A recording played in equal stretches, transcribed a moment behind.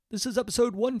This is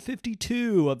episode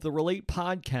 152 of the Relate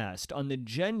podcast on the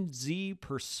Gen Z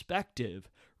perspective,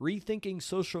 rethinking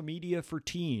social media for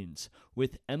teens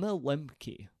with Emma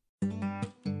Lemke.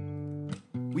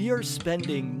 We are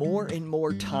spending more and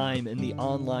more time in the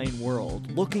online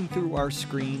world, looking through our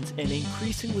screens and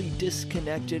increasingly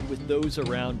disconnected with those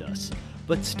around us.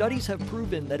 But studies have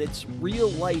proven that it's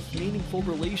real-life, meaningful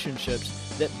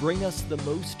relationships that bring us the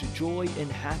most joy and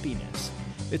happiness.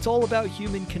 It's all about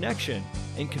human connection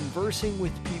and conversing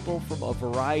with people from a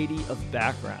variety of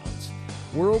backgrounds.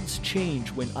 Worlds change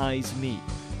when eyes meet,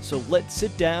 so let's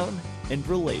sit down and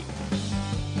relate.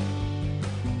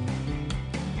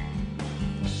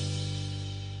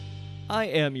 I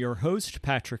am your host,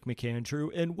 Patrick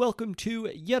McAndrew, and welcome to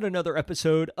yet another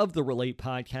episode of the Relate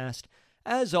podcast.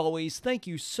 As always, thank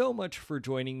you so much for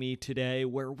joining me today,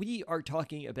 where we are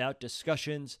talking about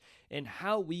discussions and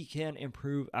how we can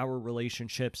improve our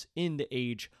relationships in the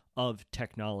age of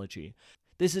technology.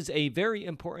 This is a very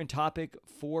important topic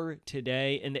for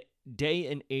today and the day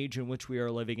and age in which we are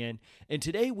living in. And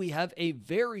today we have a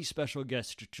very special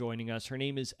guest joining us. Her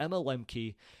name is Emma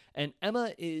Lemke, and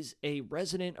Emma is a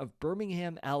resident of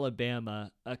Birmingham,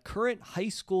 Alabama, a current high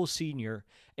school senior,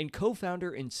 and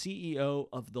co-founder and CEO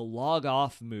of the Log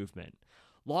Off movement.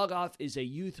 Log Off is a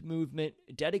youth movement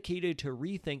dedicated to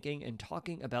rethinking and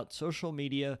talking about social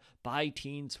media by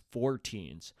teens for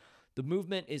teens. The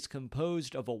movement is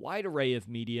composed of a wide array of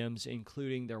mediums,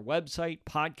 including their website,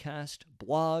 podcast,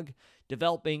 blog,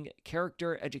 developing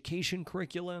character education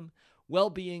curriculum,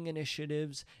 well-being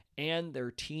initiatives, and their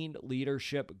teen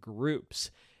leadership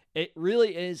groups. It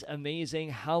really is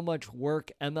amazing how much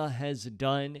work Emma has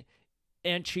done,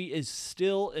 and she is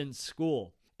still in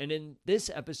school. And in this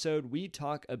episode, we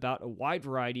talk about a wide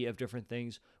variety of different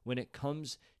things when it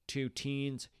comes to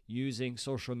teens using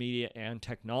social media and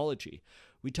technology.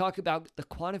 We talk about the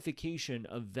quantification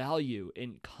of value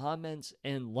in comments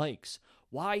and likes,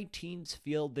 why teens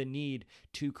feel the need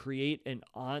to create an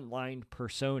online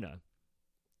persona.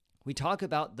 We talk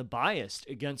about the bias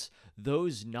against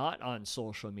those not on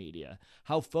social media,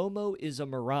 how FOMO is a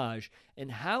mirage,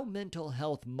 and how mental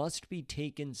health must be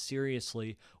taken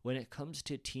seriously when it comes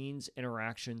to teens'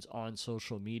 interactions on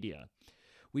social media.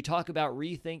 We talk about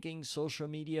rethinking social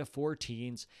media for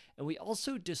teens, and we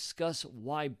also discuss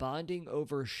why bonding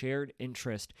over shared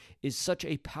interest is such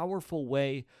a powerful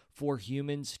way for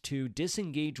humans to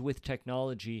disengage with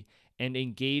technology and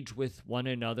engage with one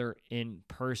another in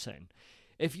person.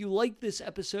 If you like this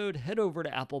episode, head over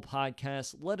to Apple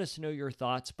Podcasts. Let us know your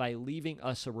thoughts by leaving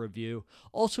us a review.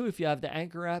 Also, if you have the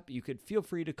Anchor app, you could feel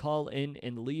free to call in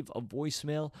and leave a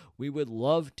voicemail. We would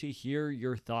love to hear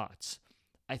your thoughts.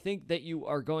 I think that you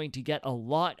are going to get a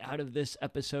lot out of this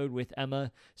episode with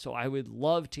Emma, so I would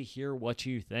love to hear what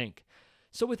you think.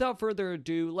 So without further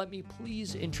ado, let me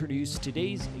please introduce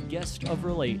today's guest of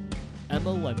Relate,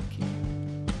 Emma Lemke.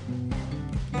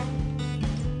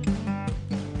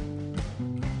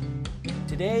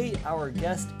 Today, our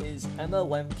guest is Emma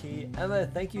Lemke. Emma,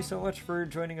 thank you so much for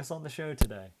joining us on the show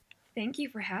today. Thank you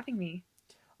for having me.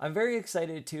 I'm very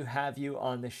excited to have you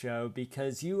on the show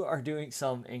because you are doing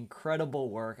some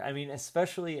incredible work. I mean,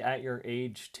 especially at your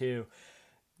age too.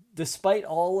 Despite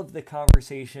all of the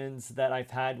conversations that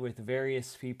I've had with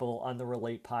various people on the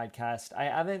Relate podcast, I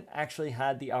haven't actually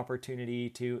had the opportunity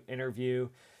to interview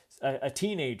a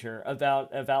teenager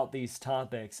about these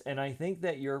topics. And I think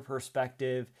that your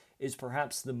perspective is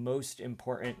perhaps the most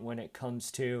important when it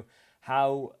comes to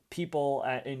how people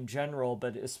in general,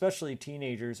 but especially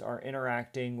teenagers, are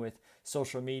interacting with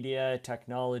social media,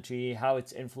 technology, how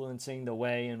it's influencing the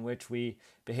way in which we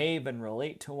behave and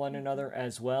relate to one another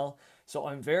as well. So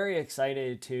I'm very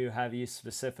excited to have you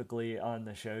specifically on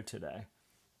the show today.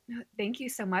 Thank you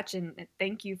so much, and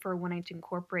thank you for wanting to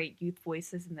incorporate youth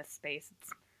voices in this space. It's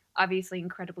obviously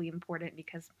incredibly important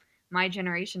because my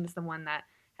generation is the one that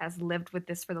has lived with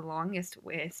this for the longest,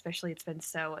 especially it's been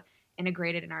so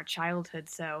integrated in our childhood,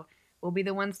 so we'll be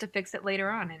the ones to fix it later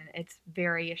on, and it's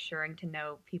very assuring to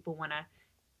know people want to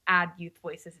add youth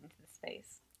voices into the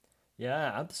space.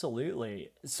 Yeah, absolutely.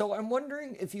 So I'm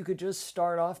wondering if you could just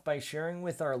start off by sharing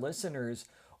with our listeners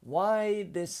why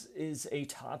this is a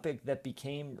topic that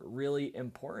became really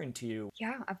important to you.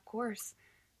 Yeah, of course.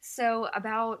 So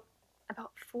about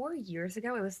 4 years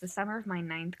ago, it was the summer of my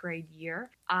 9th grade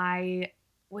year, I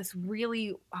was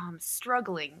really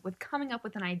struggling with coming up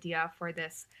with an idea for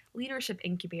this leadership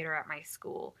incubator at my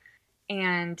school.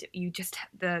 And you just,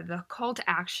 the call to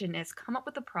action is come up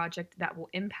with a project that will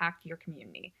impact your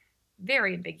community.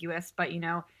 Very ambiguous, but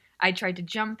I tried to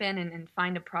jump in and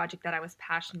find a project that I was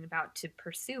passionate about to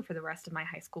pursue for the rest of my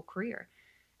high school career.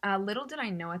 Little did I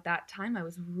know at that time I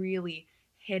was really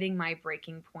hitting my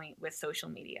breaking point with social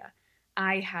media.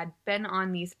 I had been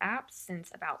on these apps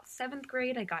since about seventh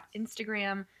grade. I got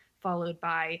Instagram, followed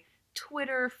by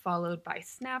Twitter, followed by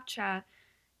Snapchat.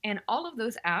 And all of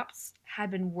those apps had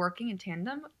been working in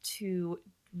tandem to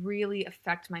really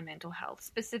affect my mental health,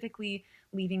 specifically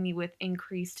leaving me with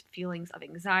increased feelings of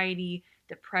anxiety,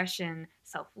 depression,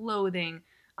 self loathing.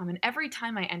 And every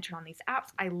time I entered on these apps,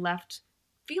 I left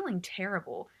feeling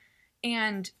terrible.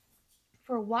 And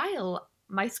for a while,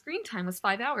 my screen time was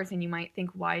 5 hours. And you might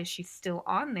think, why is she still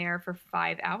on there for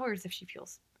 5 hours if she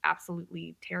feels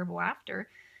absolutely terrible after?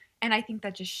 And I think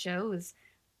that just shows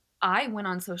I went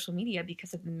on social media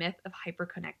because of the myth of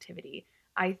hyperconnectivity.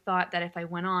 I thought that if I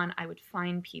went on, I would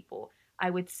find people. I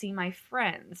would see my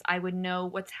friends. I would know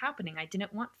what's happening. I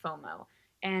didn't want FOMO.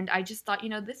 And I just thought,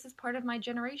 this is part of my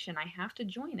generation. I have to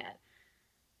join it.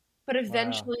 But Wow.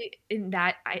 eventually, in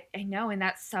that, I know in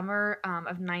that summer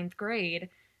of ninth grade,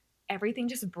 everything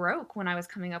just broke when I was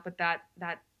coming up with that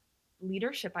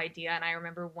leadership idea. And I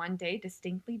remember one day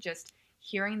distinctly just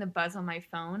hearing the buzz on my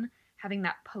phone, having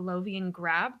that Pavlovian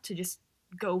grab to just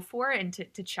go for it and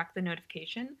to check the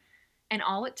notification. And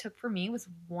all it took for me was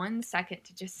 1 second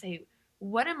to just say,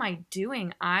 what am I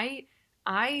doing? I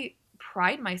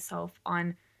pride myself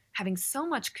on having so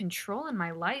much control in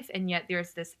my life, and yet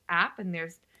there's this app and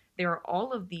there are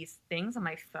all of these things on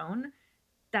my phone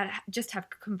that just have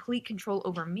complete control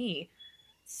over me.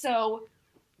 So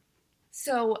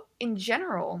so in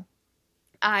general,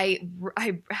 I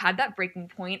had that breaking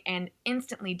point and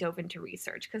instantly dove into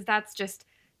research because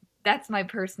that's my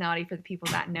personality for the people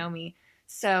that know me.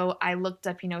 So I looked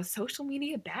up, social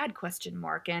media bad question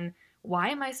mark and why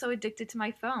am I so addicted to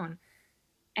my phone?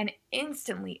 And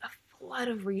instantly a flood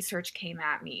of research came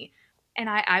at me. And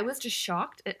I was just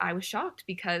shocked. I was shocked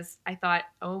because I thought,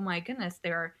 oh my goodness,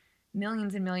 there are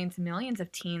millions and millions and millions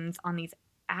of teens on these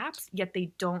apps, yet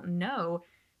they don't know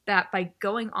that by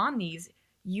going on these,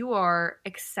 you are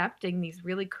accepting these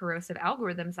really corrosive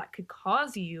algorithms that could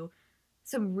cause you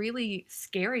some really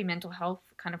scary mental health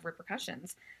kind of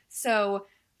repercussions. So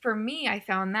for me, I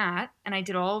found that and I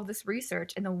did all of this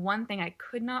research. And the one thing I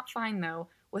could not find, though,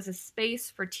 was a space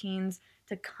for teens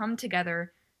to come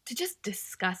together to just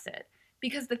discuss it.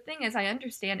 Because the thing is, I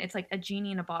understand it's like a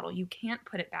genie in a bottle. You can't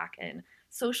put it back in.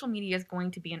 Social media is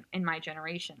going to be in my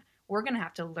generation. We're going to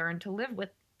have to learn to live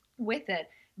with it.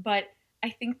 But I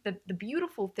think the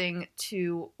beautiful thing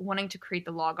to wanting to create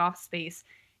the log off space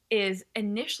is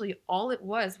initially all it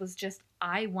was just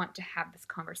I want to have this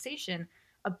conversation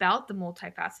about the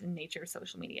multifaceted nature of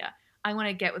social media. I want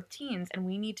to get with teens and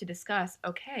we need to discuss,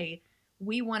 okay,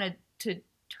 we wanted to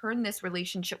turn this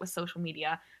relationship with social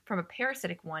media from a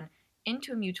parasitic one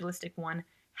into a mutualistic one.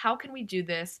 How can we do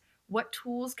this? What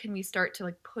tools can we start to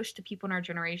like push to people in our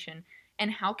generation?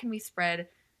 And how can we spread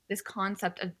this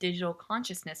concept of digital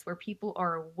consciousness where people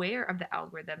are aware of the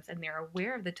algorithms and they're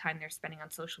aware of the time they're spending on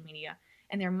social media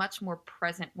and they're much more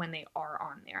present when they are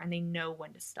on there and they know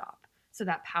when to stop. So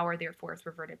that power therefore is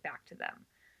reverted back to them.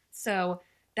 So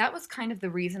that was kind of the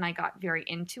reason I got very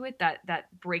into it, that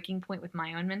breaking point with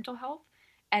my own mental health.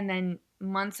 And then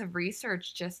months of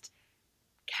research just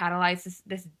catalyzed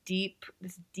this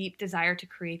deep desire to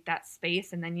create that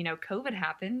space. And then, COVID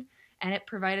happened and it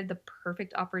provided the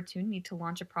perfect opportunity to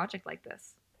launch a project like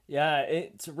this. Yeah,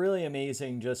 it's really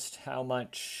amazing just how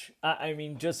much, I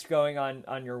mean, just going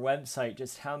on your website,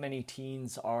 just how many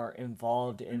teens are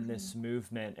involved in Mm-hmm. this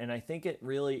movement. And I think it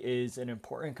really is an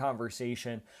important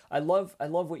conversation. I love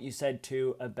what you said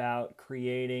too about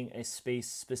creating a space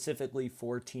specifically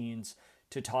for teens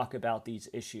to talk about these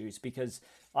issues because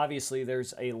obviously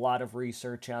there's a lot of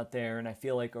research out there and I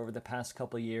feel like over the past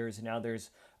couple of years now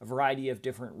there's a variety of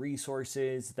different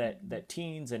resources that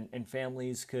teens and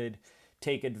families could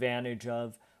take advantage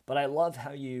of. But I love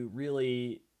how you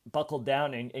really buckled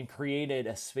down and created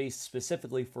a space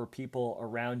specifically for people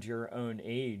around your own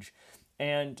age.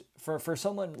 And for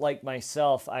someone like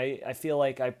myself, I feel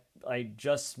like I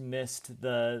just missed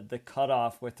the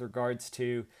cutoff with regards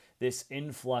to this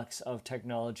influx of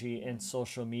technology and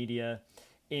social media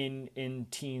in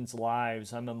teens'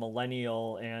 lives. I'm a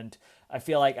millennial, and I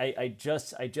feel like I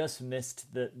just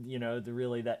missed the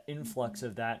really that influx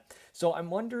of that. So I'm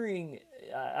wondering.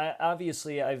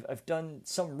 Obviously, I've done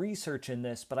some research in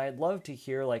this, but I'd love to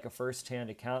hear like a firsthand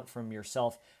account from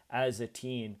yourself as a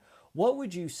teen. What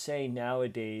would you say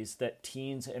nowadays that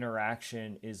teens'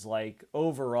 interaction is like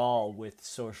overall with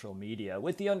social media?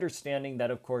 With the understanding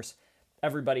that, of course,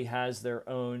 everybody has their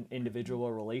own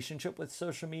individual relationship with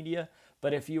social media,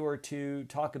 but if you were to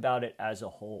talk about it as a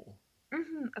whole.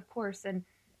 Of course, and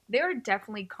there are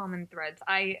definitely common threads.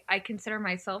 I consider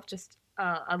myself just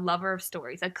a lover of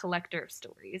stories, a collector of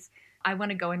stories. I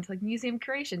want to go into like museum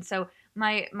curation. So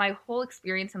my whole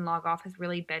experience in Log Off has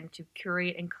really been to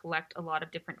curate and collect a lot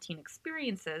of different teen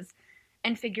experiences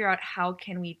and figure out how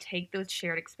can we take those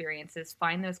shared experiences,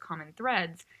 find those common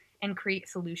threads, and create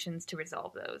solutions to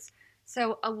resolve those.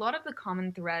 So a lot of the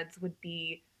common threads would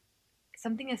be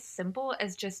something as simple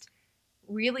as just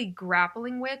really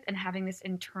grappling with and having this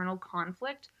internal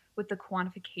conflict with the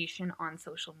quantification on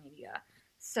social media.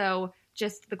 So,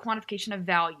 just the quantification of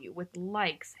value with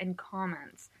likes and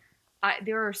comments.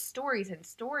 There are stories and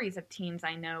stories of teens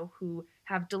I know who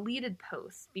have deleted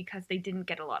posts because they didn't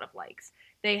get a lot of likes.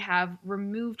 They have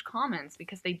removed comments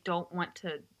because they don't want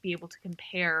to be able to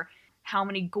compare how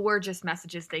many gorgeous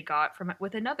messages they got from it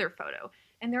with another photo.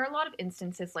 And there are a lot of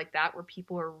instances like that where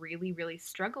people are really, really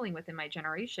struggling within my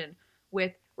generation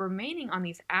with remaining on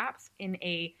these apps in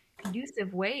a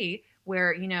conducive way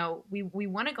where, you know, we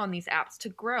want to go on these apps to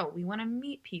grow. We want to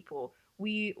meet people.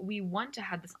 We want to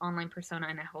have this online persona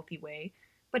in a healthy way,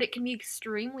 but it can be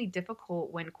extremely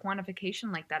difficult when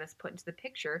quantification like that is put into the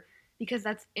picture because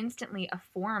that's instantly a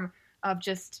form of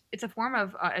just it's a form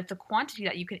of it's a quantity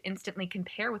that you can instantly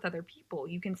compare with other people.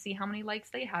 You can see how many likes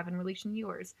they have in relation to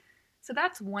yours. So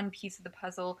that's one piece of the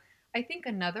puzzle. I think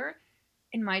another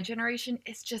in my generation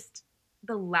is just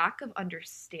the lack of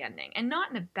understanding, and not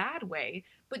in a bad way,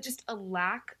 but just a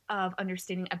lack of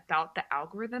understanding about the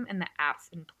algorithm and the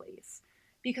apps in place.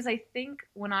 Because I think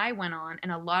when I went on,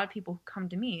 and a lot of people who come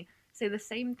to me say the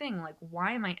same thing, like,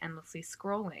 why am I endlessly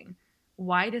scrolling?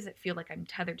 Why does it feel like I'm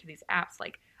tethered to these apps?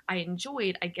 Like, I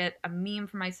get a meme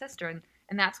from my sister,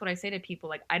 and that's what I say to people.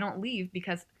 Like, I don't leave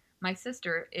because my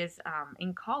sister is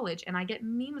in college and I get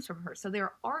memes from her. So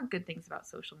there are good things about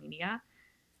social media.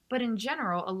 But in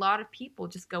general, a lot of people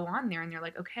just go on there and they're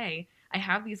like, okay, I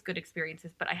have these good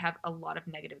experiences, but I have a lot of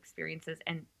negative experiences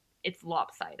and it's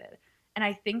lopsided. And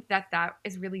I think that that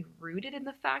is really rooted in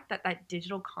the fact that that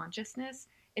digital consciousness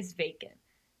is vacant.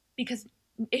 Because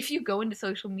if you go into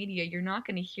social media, you're not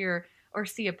going to hear or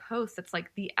see a post that's like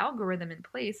the algorithm in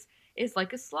place is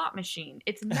like a slot machine.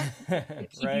 It's meant to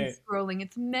keep you Right. scrolling.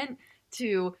 It's meant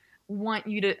to want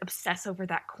you to obsess over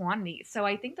that quantity. So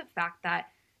I think the fact that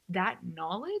that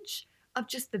knowledge of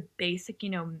just the basic, you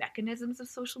know, mechanisms of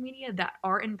social media that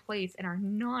are in place and are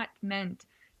not meant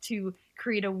to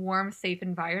create a warm, safe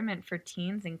environment for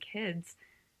teens and kids.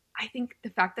 I think the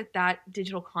fact that that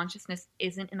digital consciousness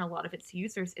isn't in a lot of its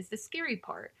users is the scary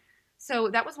part. So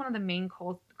that was one of the main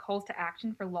calls to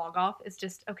action for Log Off is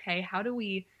just, okay, how do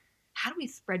we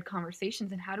spread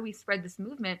conversations and how do we spread this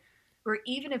movement where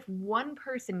even if one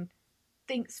person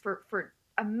thinks for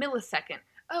a millisecond,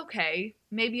 okay,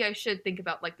 maybe I should think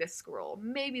about like this scroll.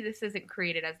 Maybe this isn't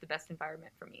created as the best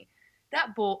environment for me.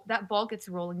 That ball gets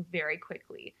rolling very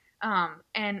quickly.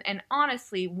 And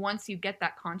honestly, once you get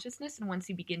that consciousness and once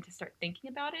you begin to start thinking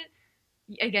about it,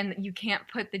 again, you can't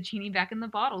put the genie back in the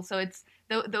bottle. So it's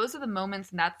those are the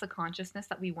moments, and that's the consciousness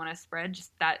that we want to spread.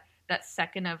 Just that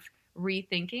second of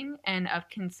rethinking and of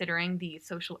considering the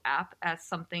social app as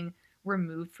something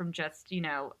removed from just, you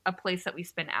know, a place that we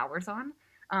spend hours on.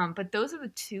 But those are the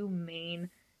two main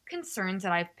concerns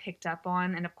that I've picked up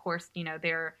on, and of course, you know,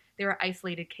 there are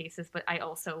isolated cases, but I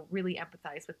also really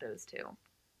empathize with those two.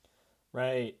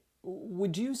 Right.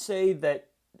 Would you say that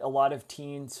a lot of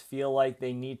teens feel like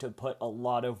they need to put a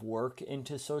lot of work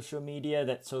into social media,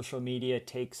 that social media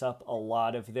takes up a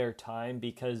lot of their time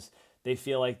because they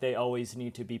feel like they always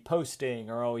need to be posting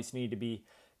or always need to be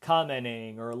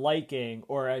commenting or liking,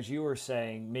 or as you were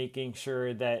saying, making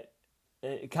sure that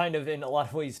kind of in a lot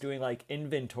of ways doing like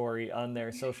inventory on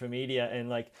their social media and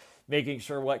like making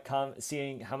sure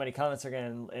seeing how many comments are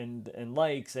getting and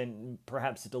likes and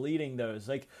perhaps deleting those.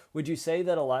 Like, would you say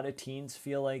that a lot of teens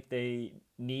feel like they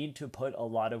need to put a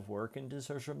lot of work into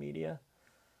social media?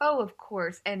 Oh, of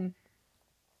course. And,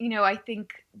 you know, I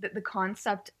think that the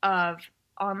concept of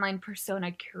online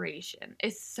persona curation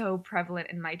is so prevalent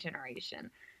in my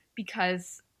generation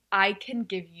because I can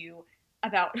give you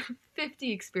about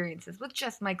 50 experiences with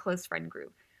just my close friend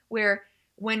group where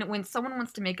when someone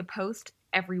wants to make a post,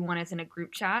 everyone is in a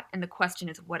group chat and the question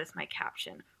is, what is my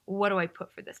caption? What do I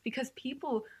put for this? Because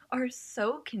people are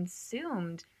so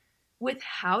consumed with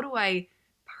how do I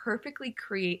perfectly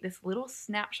create this little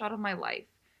snapshot of my life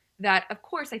that, of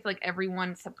course, I feel like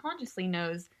everyone subconsciously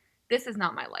knows this is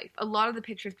not my life. A lot of the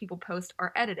pictures people post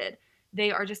are edited.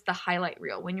 They are just the highlight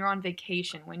reel. When you're on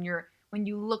vacation, when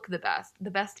you look the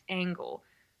best angle,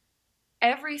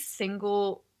 every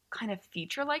single kind of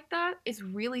feature like that is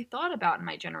really thought about in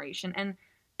my generation. And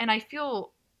I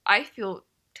feel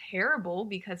terrible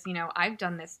because, you know, I've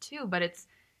done this too, but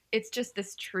it's just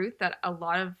this truth that a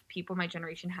lot of people in my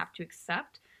generation have to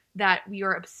accept, that we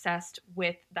are obsessed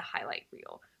with the highlight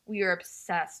reel. We are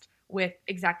obsessed with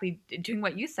exactly doing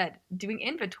what you said, doing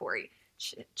inventory,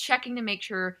 checking to make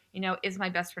sure, is my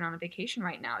best friend on a vacation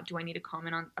right now? Do I need to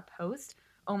comment on a post?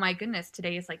 Oh my goodness,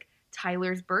 today is like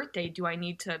Tyler's birthday. Do I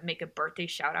need to make a birthday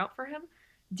shout out for him?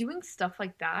 Doing stuff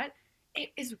like that,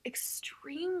 it is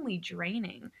extremely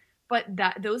draining. But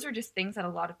those are just things that a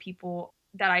lot of people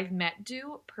that I've met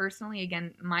do. Personally,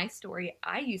 again, my story,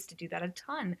 I used to do that a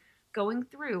ton, going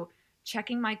through,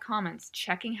 checking my comments,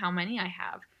 checking how many I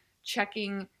have,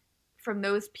 checking from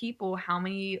those people how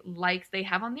many likes they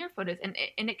have on their photos. And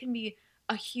it can be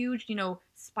a huge,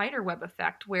 spider web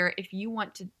effect, where if you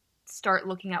want to start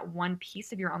looking at one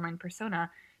piece of your online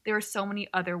persona, there are so many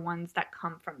other ones that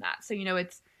come from that. So,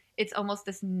 it's almost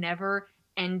this never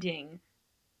ending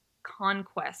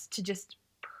conquest to just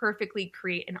perfectly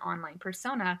create an online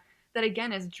persona that,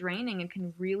 again, is draining and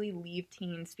can really leave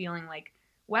teens feeling like,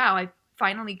 wow, I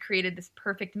finally created this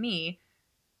perfect me.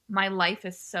 My life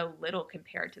is so little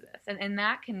compared to this. And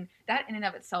that in and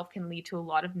of itself can lead to a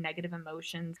lot of negative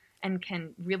emotions and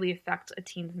can really affect a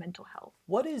teen's mental health.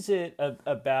 What is it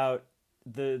about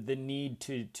the need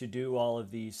to do all of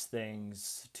these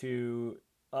things, to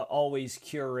always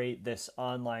curate this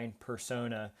online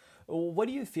persona? What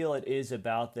do you feel it is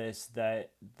about this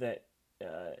that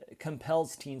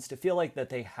compels teens to feel like that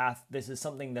this is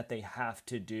something that they have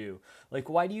to do? Like,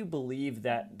 why do you believe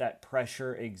that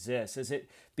pressure exists? Is it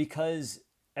because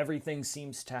everything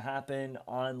seems to happen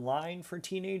online for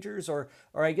teenagers, or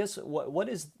I guess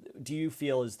do you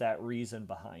feel is that reason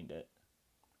behind it?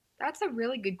 That's a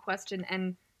really good question,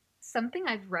 and something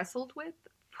I've wrestled with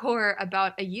for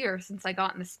about a year since I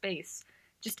got in the space,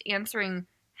 just answering,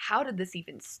 how did this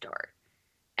even start?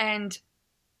 And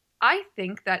I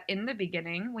think that in the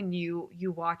beginning, when you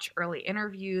watch early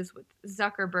interviews with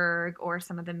Zuckerberg or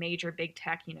some of the major big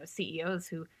tech, CEOs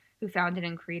who founded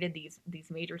and created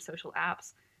these major social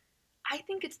apps, I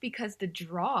think it's because the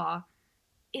draw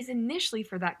is initially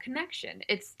for that connection.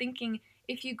 It's thinking,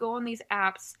 if you go on these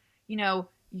apps,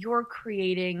 you're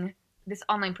creating this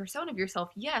online persona of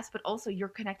yourself, yes, but also you're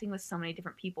connecting with so many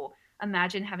different people.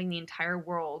 Imagine having the entire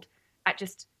world at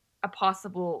just a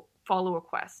possible follow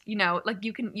request. Like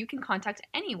you can contact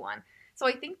anyone. So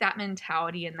I think that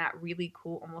mentality and that really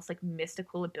cool, almost like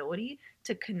mystical ability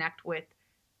to connect with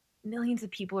millions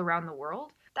of people around the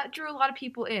world, that drew a lot of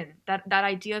people in. That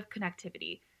idea of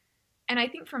connectivity. And I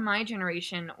think for my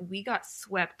generation, we got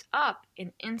swept up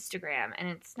in Instagram and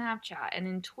in Snapchat and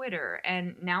in Twitter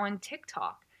and now in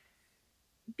TikTok,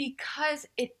 because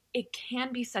it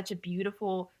can be such a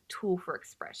beautiful tool for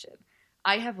expression.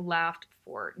 I have laughed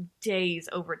for days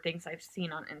over things I've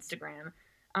seen on Instagram.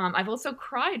 I've also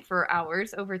cried for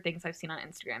hours over things I've seen on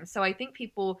Instagram. So I think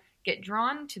people get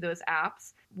drawn to those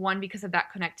apps, one, because of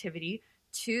that connectivity,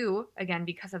 two, again,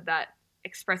 because of that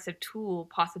expressive tool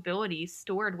possibility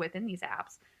stored within these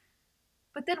apps.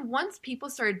 But then once people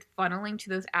started funneling to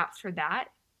those apps for that,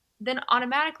 then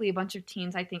automatically a bunch of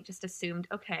teens, I think, just assumed,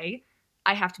 okay,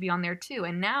 I have to be on there too.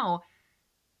 And now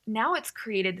it's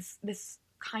created this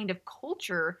kind of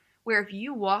culture where if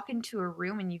you walk into a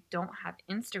room and you don't have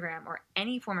Instagram or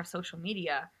any form of social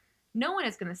media, no one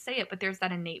is going to say it, but there's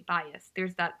that innate bias.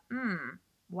 There's that,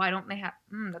 why don't they have,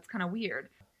 that's kind of weird.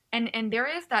 And there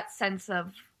is that sense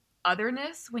of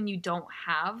otherness when you don't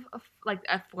have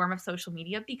a form of social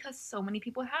media, because so many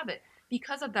people have it,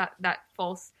 because of that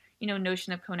false,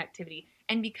 notion of connectivity.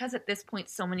 And because at this point,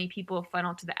 so many people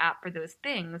funnel to the app for those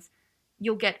things,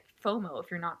 you'll get FOMO if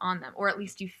you're not on them, or at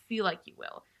least you feel like you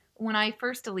will. When I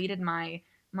first deleted my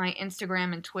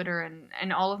Instagram and Twitter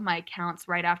and all of my accounts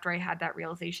right after I had that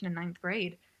realization in ninth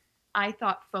grade, I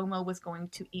thought FOMO was going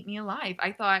to eat me alive.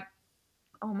 I thought,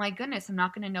 oh my goodness, I'm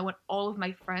not going to know what all of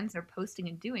my friends are posting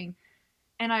and doing.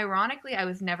 And ironically, I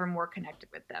was never more connected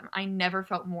with them. I never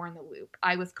felt more in the loop.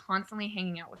 I was constantly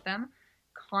hanging out with them,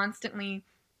 constantly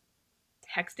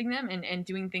texting them and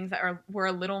doing things that were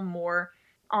a little more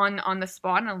on the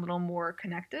spot and a little more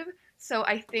connective. So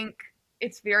I think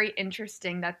it's very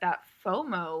interesting that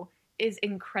FOMO is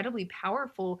incredibly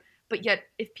powerful, but yet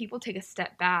if people take a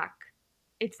step back,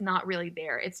 it's not really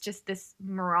there. It's just this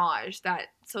mirage that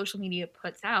social media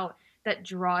puts out that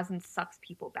draws and sucks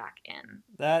people back in.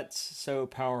 That's so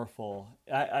powerful.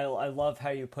 I love how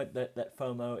you put that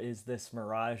FOMO is this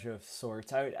mirage of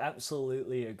sorts. I would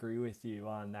absolutely agree with you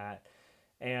on that.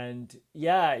 And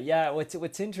yeah,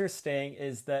 what's interesting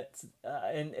is that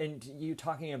and you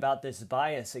talking about this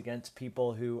bias against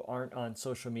people who aren't on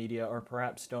social media or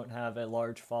perhaps don't have a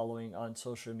large following on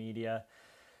social media.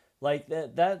 Like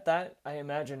that I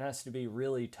imagine has to be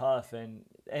really tough, and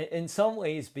in some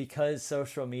ways, because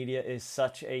social media is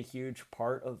such a huge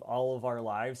part of all of our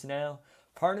lives now,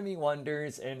 part of me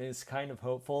wonders and is kind of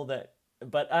hopeful that,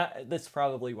 but this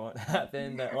probably won't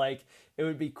happen, that like it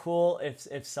would be cool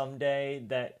if someday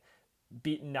that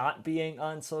not being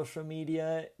on social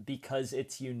media because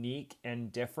it's unique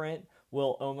and different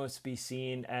will almost be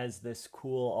seen as this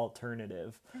cool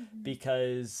alternative, Hmm.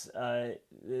 because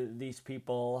these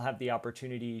people have the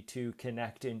opportunity to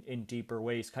connect in deeper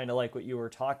ways, kind of like what you were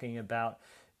talking about.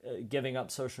 Giving up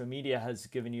social media has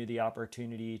given you the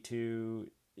opportunity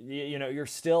to, you know, you're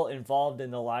still involved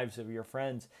in the lives of your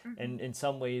friends, Hmm. and in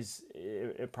some ways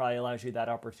it probably allows you that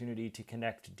opportunity to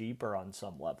connect deeper on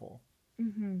some level.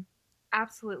 Hmm.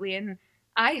 Absolutely. And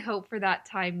I hope for that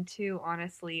time too,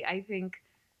 honestly. I think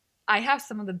I have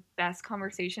some of the best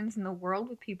conversations in the world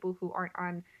with people who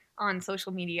aren't on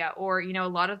social media, or a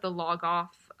lot of the log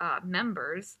off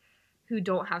members who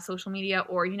don't have social media,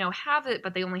 or have it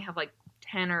but they only have like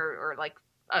 10 or like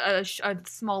a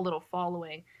small little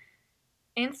following.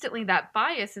 Instantly that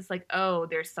bias is like, oh,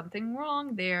 there's something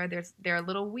wrong there, they're a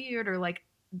little weird, or like,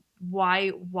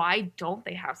 why don't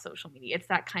they have social media? It's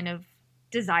that kind of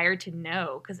desire to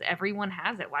know, because everyone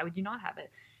has it. Why would you not have it?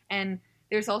 And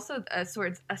there's also a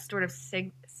sort of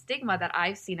stigma that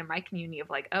I've seen in my community of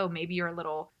like, oh, maybe you're a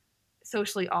little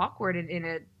socially awkward in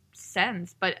a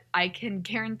sense, but I can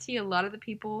guarantee a lot of the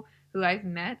people who I've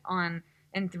met on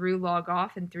and through log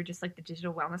off and through just like the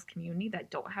digital wellness community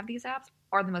that don't have these apps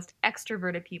are the most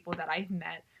extroverted people that I've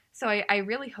met. So I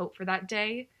really hope for that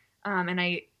day. And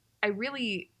I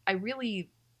really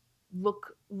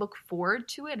look forward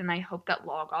to it, and I hope that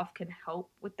log off can help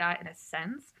with that, in a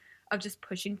sense of just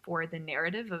pushing forward the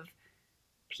narrative of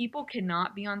people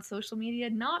cannot be on social media,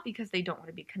 not because they don't want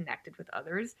to be connected with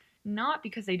others, not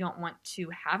because they don't want to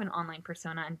have an online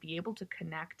persona and be able to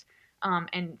connect,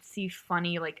 and see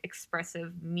funny, like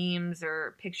expressive memes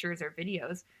or pictures or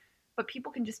videos, but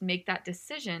people can just make that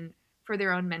decision for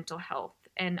their own mental health,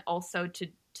 and also to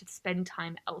spend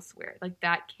time elsewhere. Like,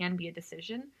 that can be a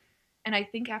decision. And I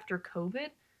think after COVID,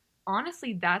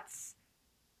 honestly,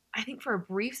 I think for a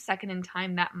brief second in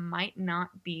time, that might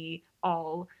not be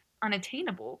all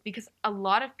unattainable, because a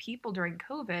lot of people during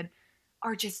COVID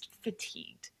are just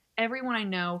fatigued. Everyone I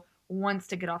know wants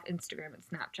to get off Instagram and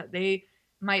Snapchat.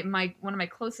 My one of my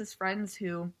closest friends,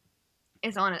 who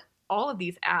is on all of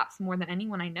these apps more than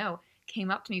anyone I know,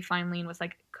 came up to me finally and was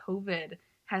like, COVID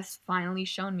has finally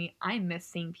shown me I miss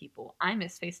seeing people. I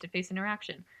miss face to face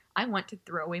interaction. I want to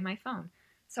throw away my phone.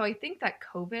 So I think that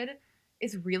COVID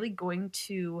is really going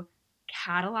to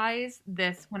catalyze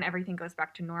this when everything goes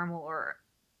back to normal, or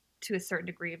to a certain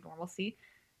degree of normalcy.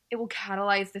 It will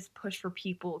catalyze this push for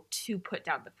people to put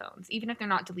down the phones, even if they're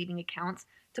not deleting accounts,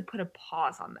 to put a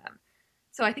pause on them.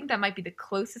 So I think that might be the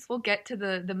closest we'll get to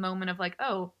the moment of like,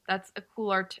 oh, that's a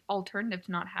cool alternative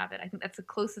to not have it. I think that's the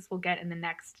closest we'll get in the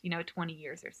next 20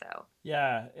 years or so.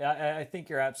 Yeah, I think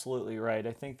you're absolutely right.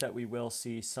 I think that we will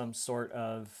see some sort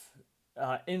of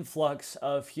influx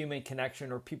of human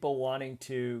connection, or people wanting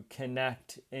to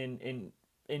connect in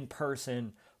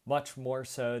person much more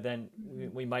so than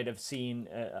Mm-hmm. we might have seen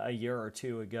a year or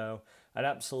two ago. I'd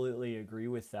absolutely agree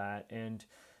with that. And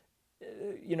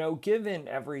given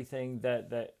everything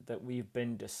that we've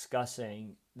been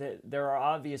discussing, that there are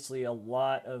obviously a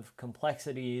lot of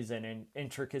complexities and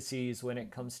intricacies when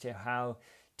it comes to how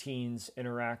teens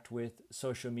interact with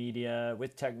social media,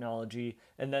 with technology,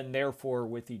 and then therefore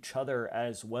with each other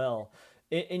as well.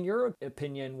 In your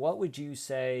opinion, what would you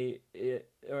say,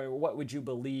 or what would you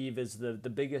believe is the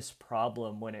biggest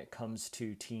problem when it comes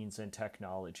to teens and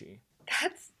technology?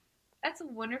 That's a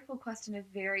wonderful question. It's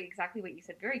very exactly what you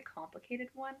said, very complicated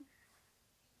one.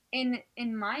 In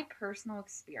my personal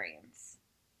experience,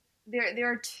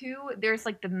 there are two. There's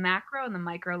like the macro and the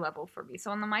micro level for me. So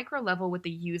on the micro level, with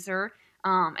the user,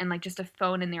 and like just a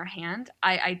phone in their hand,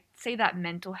 I say that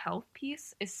mental health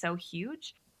piece is so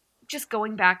huge. Just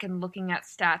going back and looking at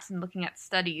stats and looking at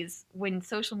studies, when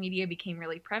social media became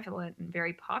really prevalent and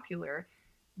very popular,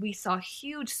 we saw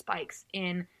huge spikes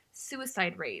in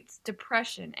suicide rates,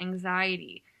 depression,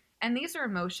 anxiety. And these are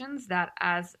emotions that,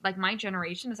 as like my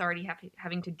generation is already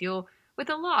having to deal with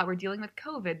a lot. We're dealing with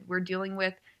COVID. We're dealing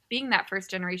with being that first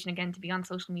generation again to be on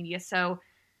social media. So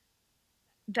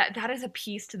that is a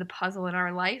piece to the puzzle in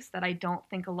our lives that I don't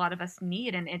think a lot of us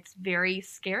need. And it's very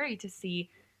scary to see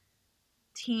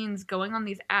teens going on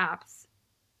these apps,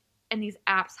 and these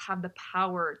apps have the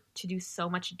power to do so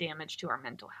much damage to our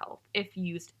mental health if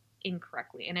used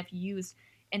incorrectly, and if used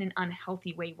in an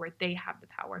unhealthy way where they have the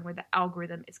power and where the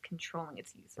algorithm is controlling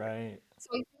its user. Right. So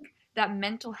I think that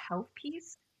mental health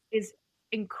piece is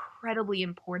incredibly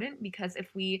important, because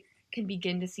if we can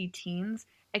begin to see teens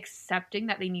accepting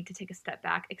that they need to take a step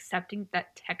back, accepting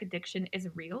that tech addiction is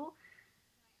real,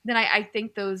 then I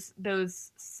think those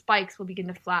spikes will begin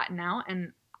to flatten out.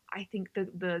 And I think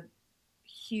the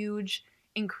huge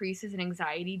increases in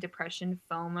anxiety, depression,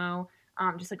 FOMO,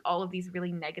 just like all of these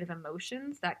really negative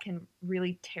emotions that can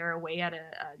really tear away at a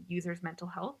user's mental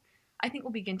health, I think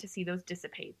we'll begin to see those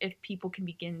dissipate if people can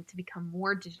begin to become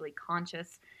more digitally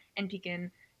conscious and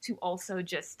begin to also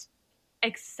just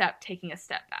accept taking a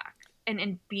step back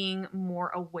and being more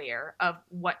aware of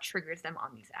what triggers them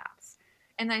on these apps.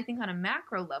 And I think on a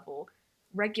macro level,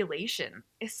 regulation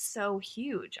is so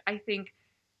huge. I think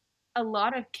a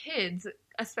lot of kids,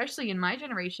 especially in my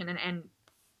generation and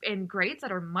in grades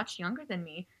that are much younger than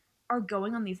me, are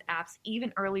going on these apps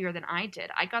even earlier than I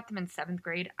did. I got them in 7th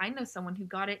grade. I know someone who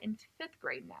got it in 5th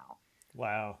grade now.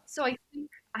 Wow. So I think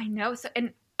I know. So,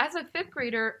 and as a 5th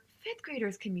grader, 5th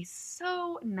graders can be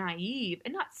so naive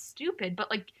and not stupid, but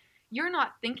like, you're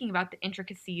not thinking about the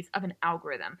intricacies of an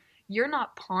algorithm. You're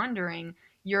not pondering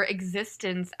your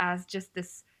existence as just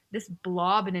this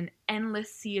blob in an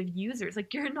endless sea of users.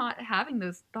 Like, you're not having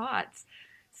those thoughts.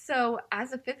 So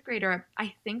as a 5th grader,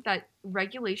 I think that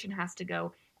regulation has to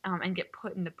go and get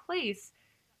put into place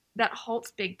that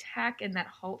halts big tech and that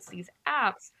halts these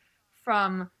apps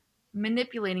from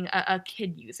manipulating a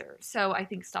kid user. So I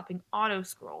think stopping auto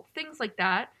scroll, things like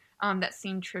that, that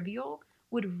seem trivial,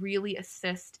 would really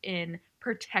assist in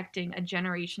protecting a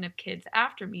generation of kids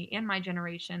after me and my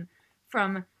generation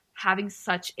from having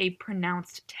such a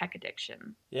pronounced tech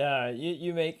addiction. Yeah,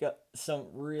 you make some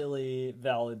really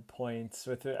valid points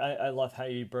with it. I love how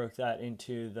you broke that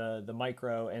into the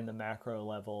micro and the macro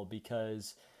level,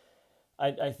 because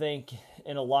I think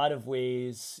in a lot of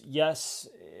ways, yes,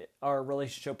 our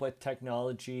relationship with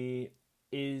technology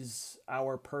is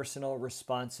our personal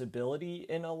responsibility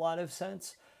in a lot of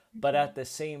sense. But Mm-hmm. at the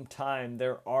same time,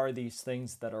 there are these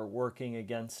things that are working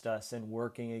against us and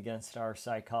working against our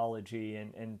psychology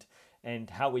and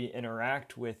how we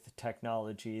interact with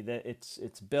technology, that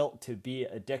it's built to be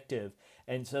addictive.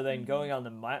 And so then Mm-hmm. going on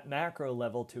the macro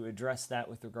level to address that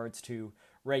with regards to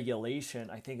regulation,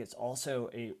 I think it's also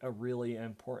a really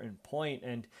important point.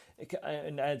 And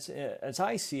as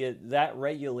I see it, that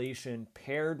regulation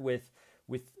paired with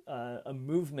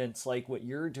movements like what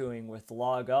you're doing with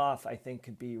Log Off, I think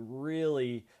could be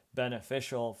really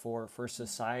beneficial for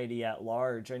society at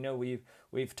large. I know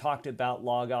we've talked about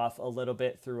Log Off a little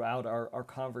bit throughout our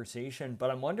conversation, but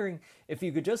I'm wondering if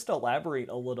you could just elaborate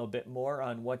a little bit more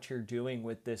on what you're doing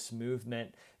with this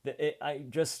movement. I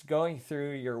just going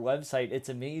through your website, it's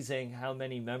amazing how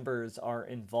many members are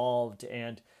involved,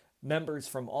 and members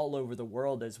from all over the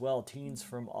world as well, teens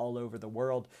from all over the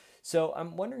world. So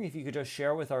I'm wondering if you could just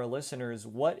share with our listeners,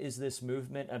 what is this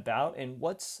movement about and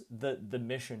what's the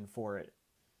mission for it?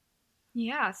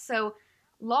 Yeah, so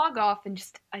Log Off, in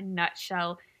just a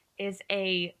nutshell, is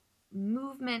a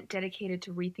movement dedicated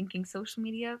to rethinking social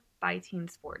media by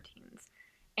teens for teens.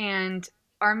 And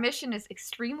our mission is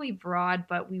extremely broad,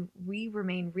 but we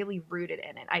remain really rooted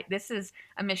in it. This is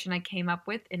a mission I came up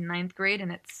with in 9th grade,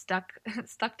 and it's stuck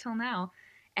it's stuck till now.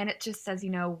 And it just says,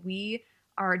 we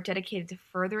are dedicated to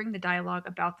furthering the dialogue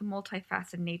about the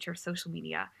multifaceted nature of social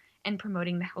media and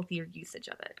promoting the healthier usage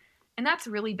of it. And that's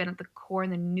really been at the core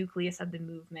and the nucleus of the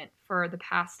movement for the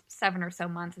past 7 or so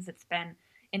months as it's been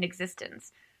in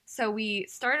existence. So we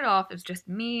started off as just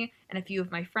me and a few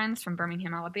of my friends from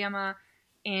Birmingham, Alabama,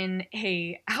 in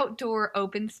a outdoor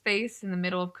open space in the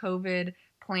middle of COVID,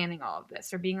 planning all of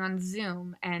this, or being on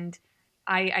Zoom. And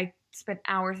I spent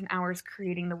hours and hours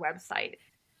creating the website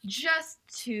just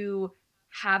to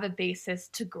have a basis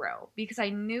to grow, because I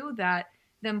knew that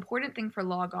the important thing for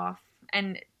Log Off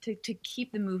and to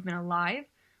keep the movement alive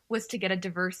was to get a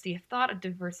diversity of thought, a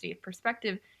diversity of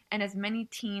perspective, and as many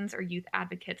teens or youth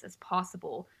advocates as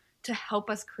possible to help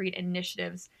us create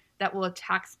initiatives that will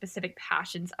attack specific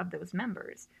passions of those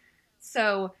members.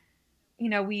 So,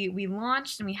 we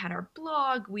launched and we had our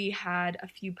blog, we had a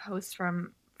few posts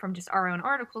from just our own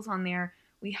articles on there.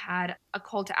 We had a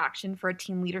call to action for a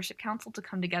teen leadership council to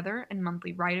come together and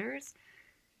monthly writers.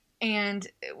 And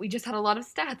we just had a lot of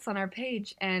stats on our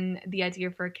page and the idea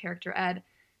for a character ed.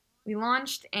 We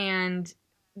launched, and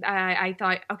I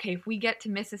thought, okay, if we get to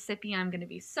Mississippi, I'm going to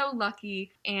be so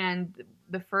lucky. And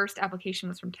the first application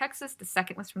was from Texas, the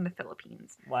second was from the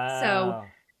Philippines. So Wow.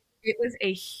 it was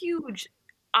a huge,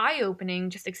 eye opening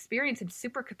just experience and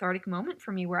super cathartic moment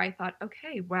for me, where I thought,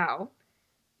 okay, wow,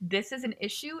 this is an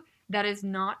issue that is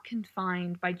not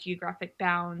confined by geographic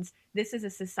bounds. This is a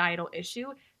societal issue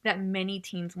that many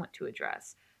teens want to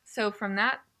address. So from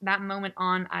that that moment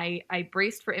on, I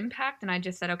braced for impact and I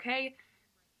just said, okay,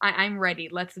 I'm ready.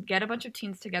 Let's get a bunch of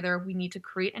teens together. We need to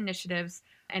create initiatives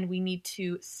and we need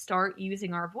to start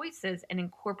using our voices and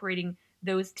incorporating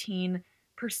those teen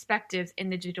perspectives in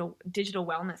the digital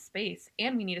wellness space.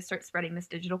 And we need to start spreading this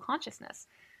digital consciousness.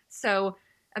 So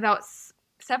about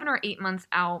 7 or 8 months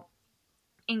out,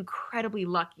 incredibly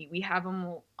lucky. We have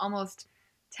almost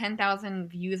 10,000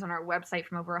 views on our website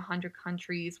from over 100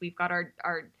 countries. We've got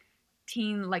our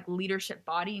teen like leadership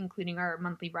body, including our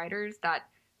monthly writers, that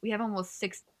we have almost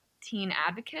 16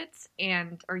 advocates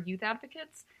and our youth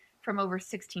advocates from over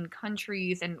 16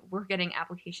 countries, and we're getting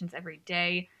applications every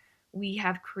day. We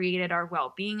have created our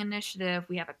well-being initiative.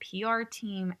 We have a PR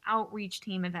team, outreach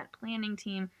team, event planning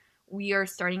team. We are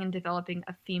starting and developing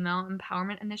a female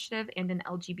empowerment initiative and an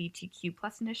LGBTQ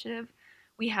plus initiative.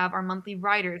 We have our monthly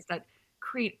writers that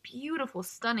create beautiful,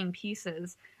 stunning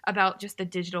pieces about just the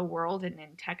digital world and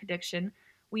tech addiction.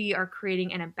 We are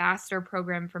creating an ambassador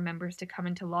program for members to come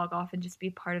into Log Off and just be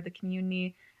part of the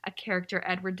community, a character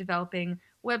ed we're developing,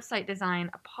 website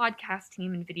design, a podcast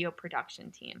team, and video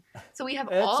production team. So we have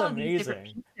all of these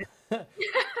different pieces.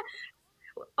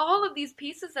 All of these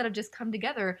pieces that have just come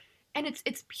together. And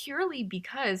it's purely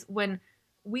because when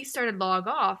we started Log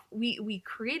Off, we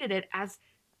created it as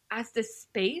this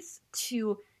space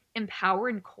to empower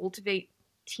and cultivate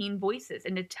teen voices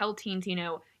and to tell teens,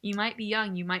 you might be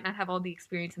young, you might not have all the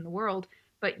experience in the world,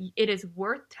 but it is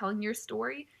worth telling your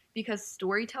story because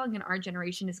storytelling in our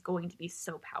generation is going to be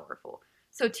so powerful.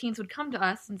 So teens would come to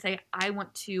us and say, I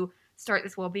want to start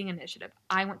this well-being initiative.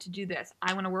 I want to do this.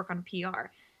 I want to work on PR.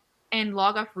 And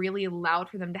Log Off really allowed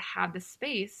for them to have the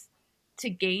space to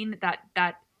gain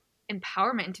that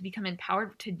empowerment and to become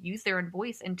empowered to use their own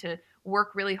voice and to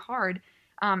work really hard.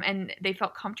 And they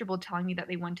felt comfortable telling me that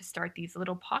they wanted to start these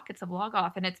little pockets of Log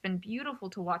Off. And it's been beautiful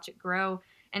to watch it grow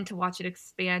and to watch it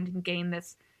expand and gain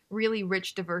this really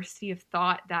rich diversity of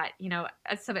thought that,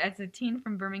 as a teen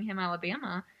from Birmingham,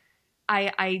 Alabama,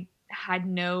 I had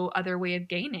no other way of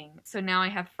gaining. So now I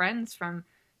have friends from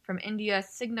India,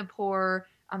 Singapore,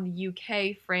 the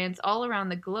UK, France, all around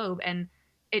the globe. And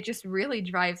it just really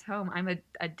drives home. I'm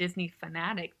a Disney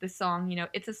fanatic. The song,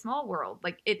 it's a small world.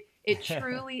 Like it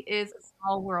truly is a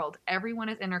small world. Everyone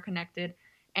is interconnected.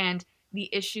 And the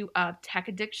issue of tech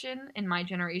addiction in my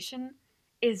generation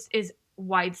is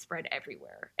widespread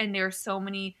everywhere. And there are so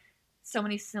many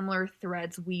similar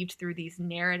threads weaved through these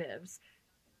narratives,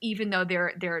 even though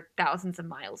they're thousands of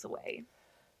miles away.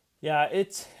 Yeah,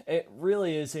 it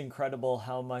really is incredible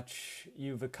how much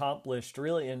you've accomplished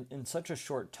really in such a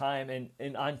short time.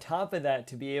 And on top of that,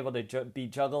 to be able to be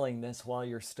juggling this while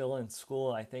you're still in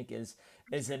school, I think is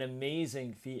an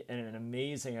amazing feat and an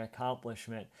amazing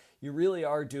accomplishment. You really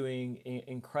are doing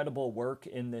incredible work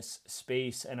in this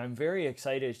space. And I'm very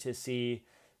excited to see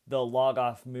the Log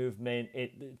Off movement,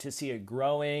 to see it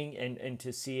growing and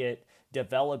to see it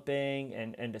developing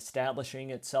and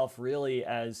establishing itself really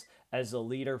as a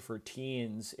leader for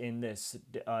teens in this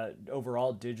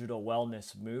overall digital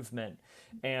wellness movement.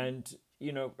 And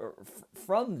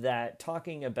from that,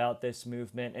 talking about this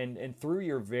movement and through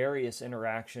your various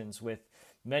interactions with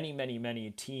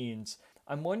many teens,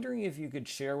 I'm wondering if you could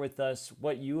share with us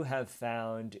what you have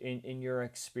found in your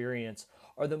experience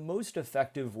are the most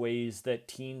effective ways that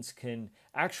teens can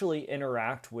actually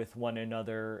interact with one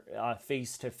another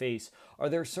face to face. Are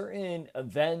there certain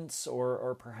events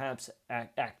or perhaps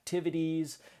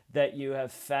activities that you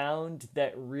have found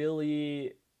that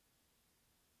really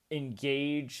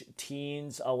engage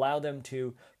teens, allow them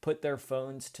to put their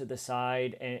phones to the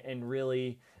side and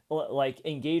really like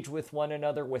engage with one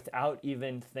another without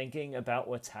even thinking about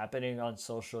what's happening on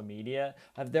social media?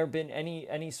 Have there been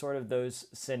any sort of those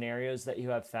scenarios that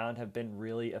you have found have been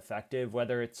really effective,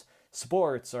 whether it's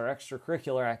sports or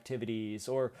extracurricular activities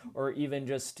or even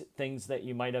just things that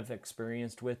you might have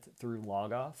experienced with through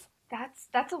Log Off?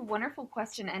 That's a wonderful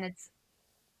question, and it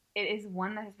is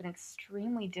one that has been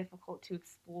extremely difficult to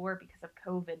explore because of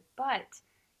COVID, but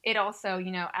it also,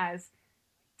 as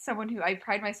someone who I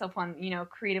pride myself on,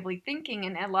 creatively thinking,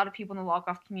 and a lot of people in the Log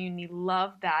Off community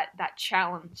love that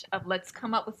challenge of let's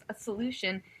come up with a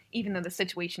solution, even though the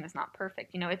situation is not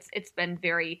perfect. It's been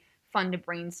very fun to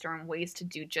brainstorm ways to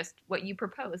do just what you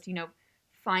proposed,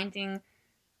 finding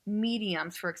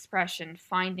mediums for expression,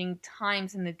 finding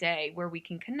times in the day where we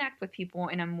can connect with people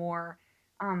in a more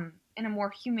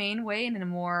humane way and in a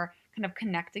more kind of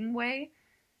connecting way.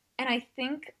 And I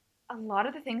think a lot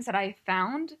of the things that I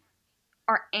found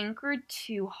are anchored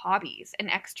to hobbies and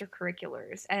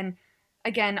extracurriculars. And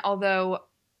again, although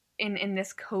in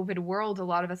this COVID world, a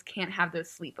lot of us can't have those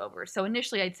sleepovers. So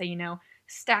initially I'd say,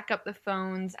 stack up the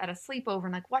phones at a sleepover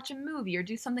and like watch a movie or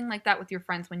do something like that with your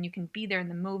friends when you can be there in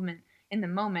the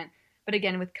moment. But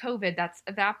again, with COVID, that's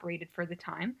evaporated for the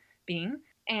time being.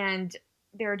 And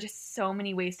there are just so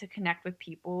many ways to connect with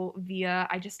people via,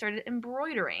 I just started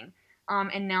embroidering.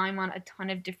 And now I'm on a ton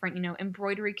of different,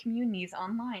 embroidery communities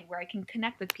online where I can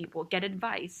connect with people, get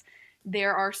advice.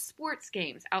 There are sports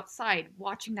games outside,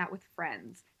 watching that with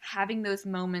friends, having those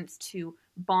moments to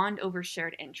bond over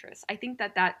shared interests. I think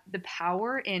that the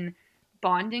power in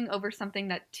bonding over something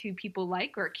that two people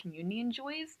like or a community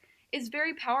enjoys is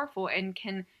very powerful and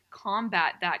can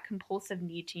combat that compulsive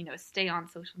need to, stay on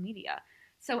social media.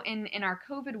 So in our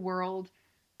COVID world,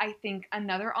 I think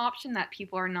another option that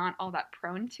people are not all that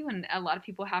prone to, and a lot of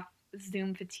people have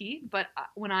Zoom fatigue, but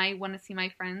when I want to see my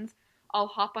friends, I'll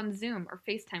hop on Zoom or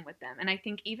FaceTime with them. And I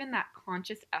think even that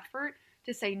conscious effort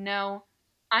to say, no,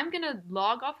 I'm going to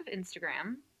log off of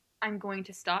Instagram, I'm going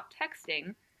to stop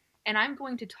texting, and I'm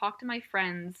going to talk to my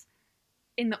friends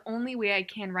in the only way I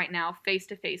can right now, face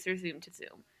to face or Zoom to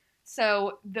Zoom.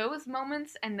 So those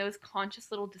moments and those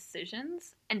conscious little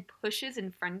decisions and pushes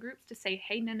in friend groups to say,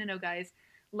 hey, no, guys,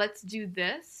 let's do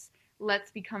this.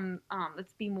 Let's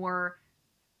be more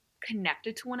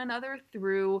connected to one another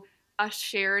through a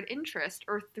shared interest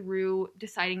or through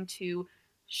deciding to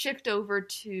shift over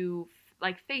to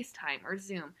like FaceTime or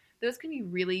Zoom. Those can be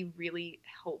really, really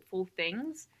helpful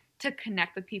things to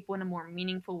connect with people in a more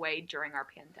meaningful way during our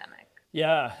pandemic.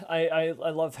 Yeah, I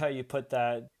love how you put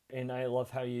that. And I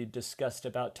love how you discussed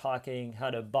about talking how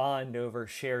to bond over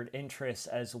shared interests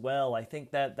as well. I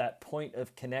think that that point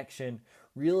of connection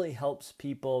really helps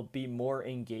people be more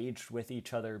engaged with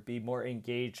each other, be more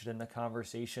engaged in the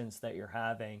conversations that you're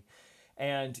having.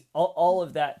 And all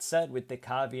of that said, with the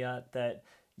caveat that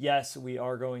yes, we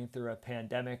are going through a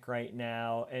pandemic right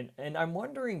now. And I'm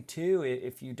wondering too,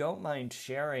 if you don't mind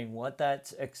sharing what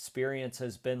that experience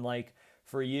has been like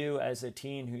for you as a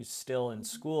teen who's still in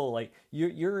school. Like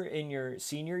you're in your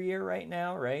senior year right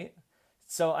now, right?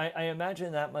 So I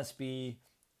imagine that must be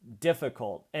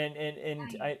difficult. And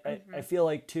Right. I feel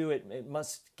like too, it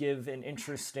must give an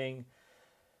interesting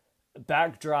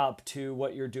backdrop to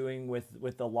what you're doing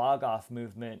with the log off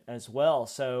movement as well.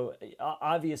 So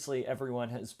obviously everyone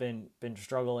has been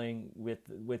struggling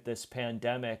with this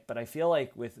pandemic, but I feel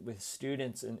like with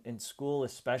students in school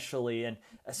especially, and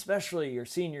especially your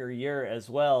senior year as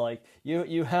well, like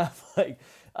you have like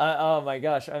oh my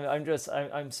gosh,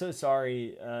 I'm so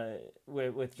sorry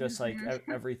with just like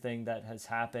Mm-hmm. everything that has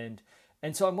happened.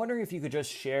 And so I'm wondering if you could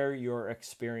just share your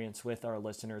experience with our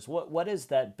listeners. What has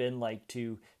that been like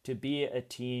to be a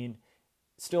teen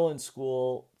still in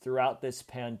school throughout this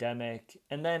pandemic,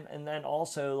 and then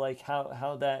also like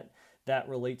how that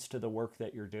relates to the work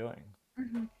that you're doing?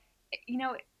 Mm-hmm. You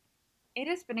know, it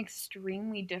has been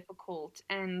extremely difficult,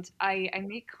 and I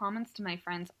make comments to my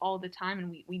friends all the time,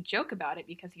 and we joke about it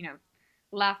because,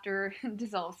 laughter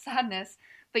dissolves sadness.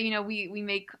 But, we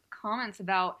make comments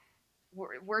about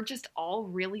we're just all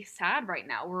really sad right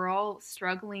now. We're all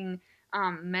struggling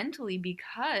mentally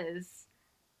because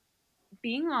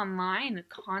being online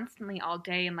constantly all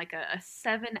day in like a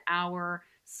 7 hour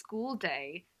school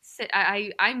day.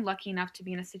 I'm lucky enough to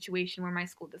be in a situation where my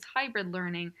school does hybrid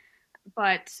learning,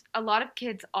 but a lot of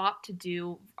kids opt to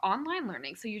do online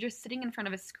learning. So you're just sitting in front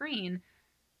of a screen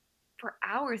for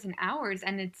hours and hours,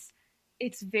 and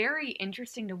it's very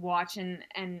interesting to watch, and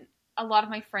a lot of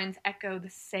my friends echo the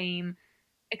same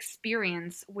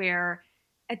experience where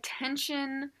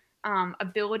attention,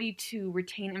 ability to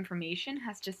retain information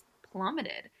has just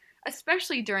plummeted,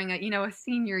 especially during a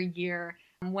senior year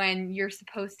when you're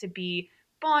supposed to be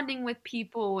bonding with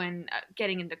people and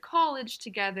getting into college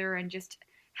together and just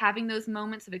having those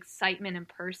moments of excitement in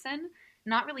person.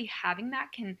 Not really having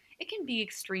that can be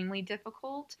extremely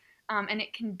difficult, and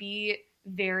it can be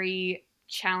very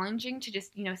challenging to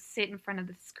just sit in front of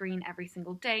the screen every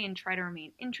single day and try to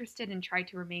remain interested and try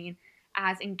to remain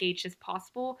as engaged as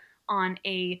possible on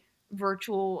in a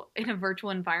virtual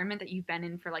environment that you've been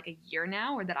in for like a year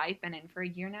now, or that I've been in for a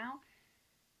year now.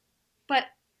 But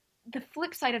the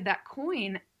flip side of that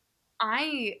coin,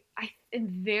 I am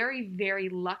very, very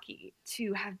lucky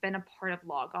to have been a part of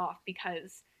Log Off,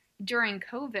 because during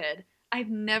COVID I've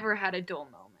never had a dull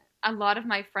moment. A lot of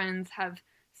my friends have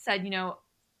said,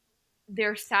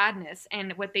 their sadness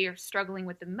and what they are struggling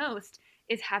with the most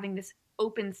is having this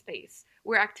open space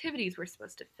where activities were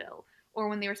supposed to fill, or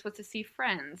when they were supposed to see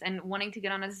friends and wanting to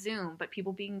get on a Zoom, but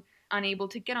people being unable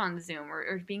to get on Zoom,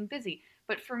 or being busy.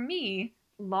 But for me,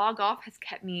 Log Off has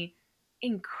kept me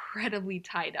incredibly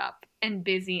tied up and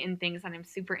busy in things that I'm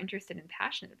super interested and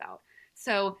passionate about.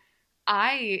 So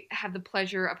I have the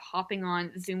pleasure of hopping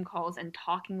on Zoom calls and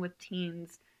talking with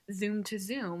teens Zoom to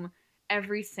Zoom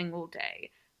every single day.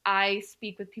 I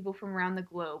speak with people from around the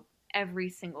globe every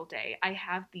single day. I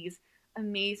have these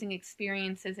amazing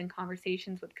experiences and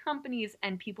conversations with companies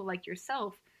and people like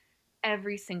yourself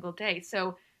every single day.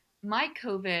 So my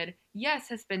COVID, yes,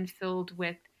 has been filled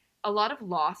with a lot of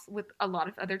loss with a lot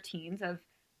of other teens of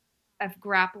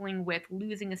grappling with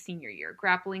losing a senior year,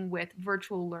 grappling with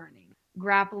virtual learning,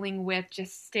 grappling with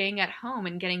just staying at home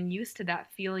and getting used to that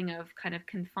feeling of kind of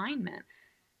confinement.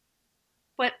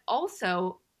 But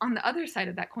also, on the other side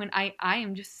of that coin, I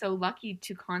am just so lucky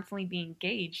to constantly be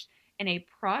engaged in a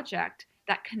project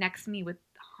that connects me with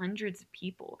hundreds of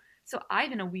people. So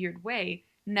I've, in a weird way,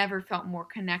 never felt more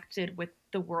connected with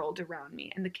the world around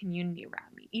me and the community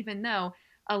around me, even though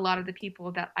a lot of the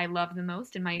people that I love the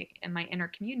most in my inner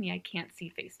community I can't see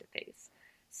face to face.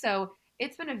 So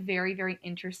it's been a very, very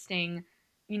interesting,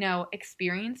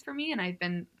 experience for me, and I've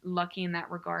been lucky in that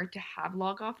regard to have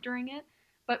log off during it.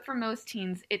 But for most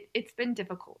teens, it's been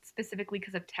difficult, specifically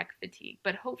because of tech fatigue.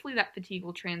 But hopefully that fatigue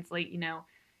will translate,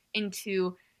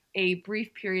 into a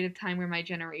brief period of time where my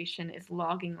generation is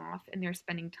logging off and they're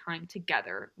spending time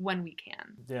together when we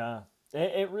can. Yeah.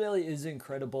 It really is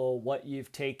incredible what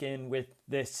you've taken with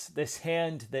this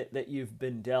hand that you've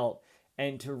been dealt,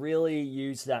 and to really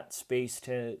use that space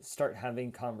to start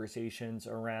having conversations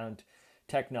around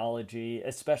technology,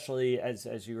 especially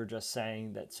as you were just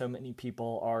saying, that so many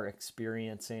people are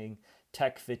experiencing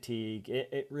tech fatigue.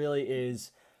 It really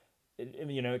is,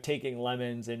 taking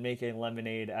lemons and making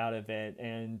lemonade out of it.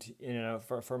 And,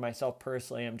 for myself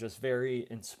personally, I'm just very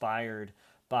inspired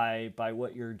by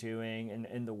what you're doing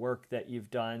and the work that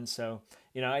you've done. So,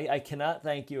 I cannot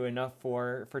thank you enough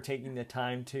for taking the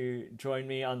time to join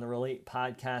me on the Relate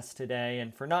podcast today,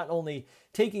 and for not only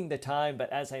taking the time, but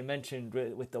as I mentioned,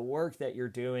 with the work that you're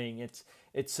doing,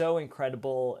 it's so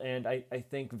incredible. And I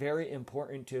think very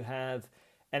important to have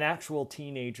an actual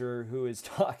teenager who is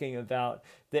talking about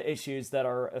the issues that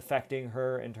are affecting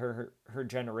her and her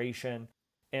generation,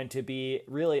 and to be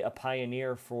really a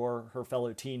pioneer for her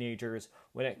fellow teenagers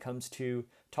when it comes to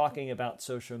talking about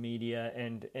social media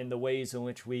and the ways in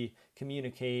which we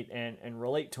communicate and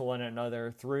relate to one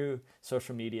another through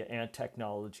social media and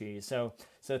technology. So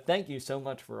thank you so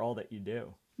much for all that you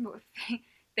do. Well,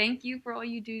 thank you for all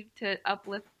you do to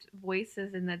uplift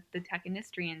voices in the tech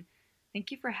industry, and thank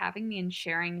you for having me and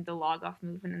sharing the log off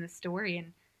movement and the story.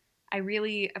 And I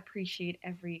really appreciate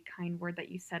every kind word that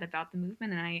you said about the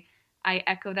movement, and I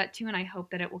echo that too, and I hope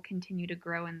that it will continue to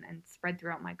grow and spread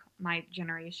throughout my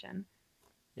generation.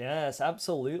 Yes,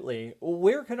 absolutely.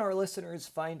 Where can our listeners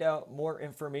find out more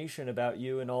information about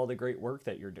you and all the great work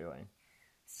that you're doing?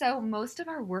 So most of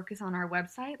our work is on our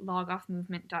website,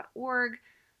 logoffmovement.org.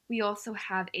 We also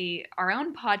have our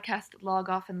own podcast, Log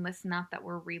Off and Listen Up, that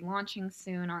we're relaunching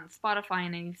soon on Spotify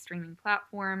and any streaming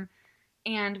platform.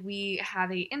 And we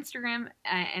have a Instagram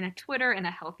and a Twitter in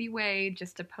a healthy way,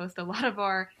 just to post a lot of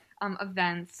our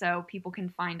events, so people can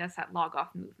find us at Log Off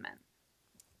Movement.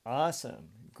 Awesome.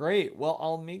 Great. Well,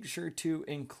 I'll make sure to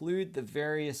include the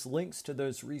various links to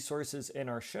those resources in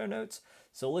our show notes.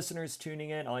 So listeners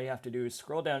tuning in, all you have to do is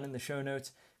scroll down in the show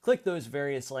notes, click those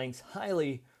various links.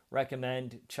 Highly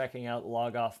recommend checking out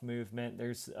Log Off Movement.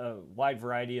 There's a wide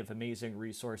variety of amazing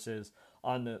resources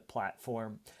on the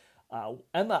platform.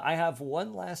 Emma, I have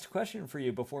one last question for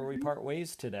you before we part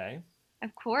ways today.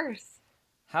 Of course.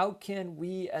 How can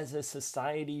we as a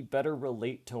society better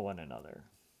relate to one another?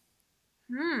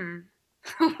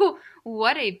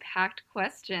 What a packed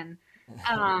question.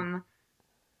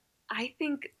 I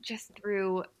think just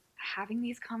through having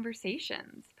these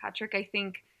conversations, Patrick, I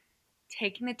think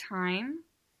taking the time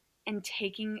and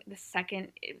taking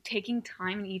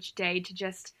time each day to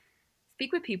just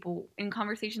speak with people in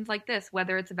conversations like this,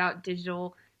 whether it's about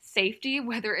digital safety,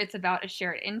 whether it's about a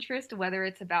shared interest, whether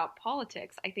it's about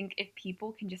politics. I think if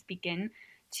people can just begin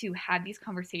to have these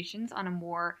conversations on a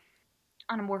more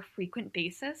frequent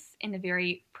basis in a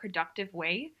very productive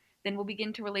way, then we'll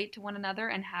begin to relate to one another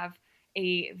and have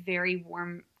a very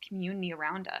warm community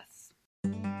around us.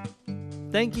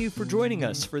 Thank you for joining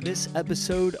us for this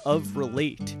episode of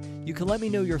Relate. You can let me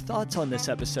know your thoughts on this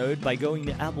episode by going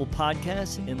to Apple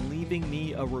Podcasts and leaving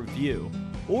me a review.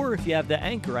 Or if you have the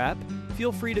Anchor app,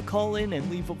 feel free to call in and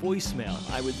leave a voicemail.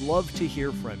 I would love to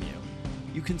hear from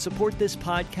you. You can support this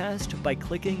podcast by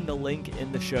clicking the link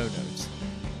in the show notes.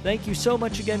 Thank you so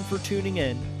much again for tuning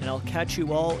in, and I'll catch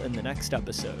you all in the next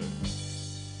episode.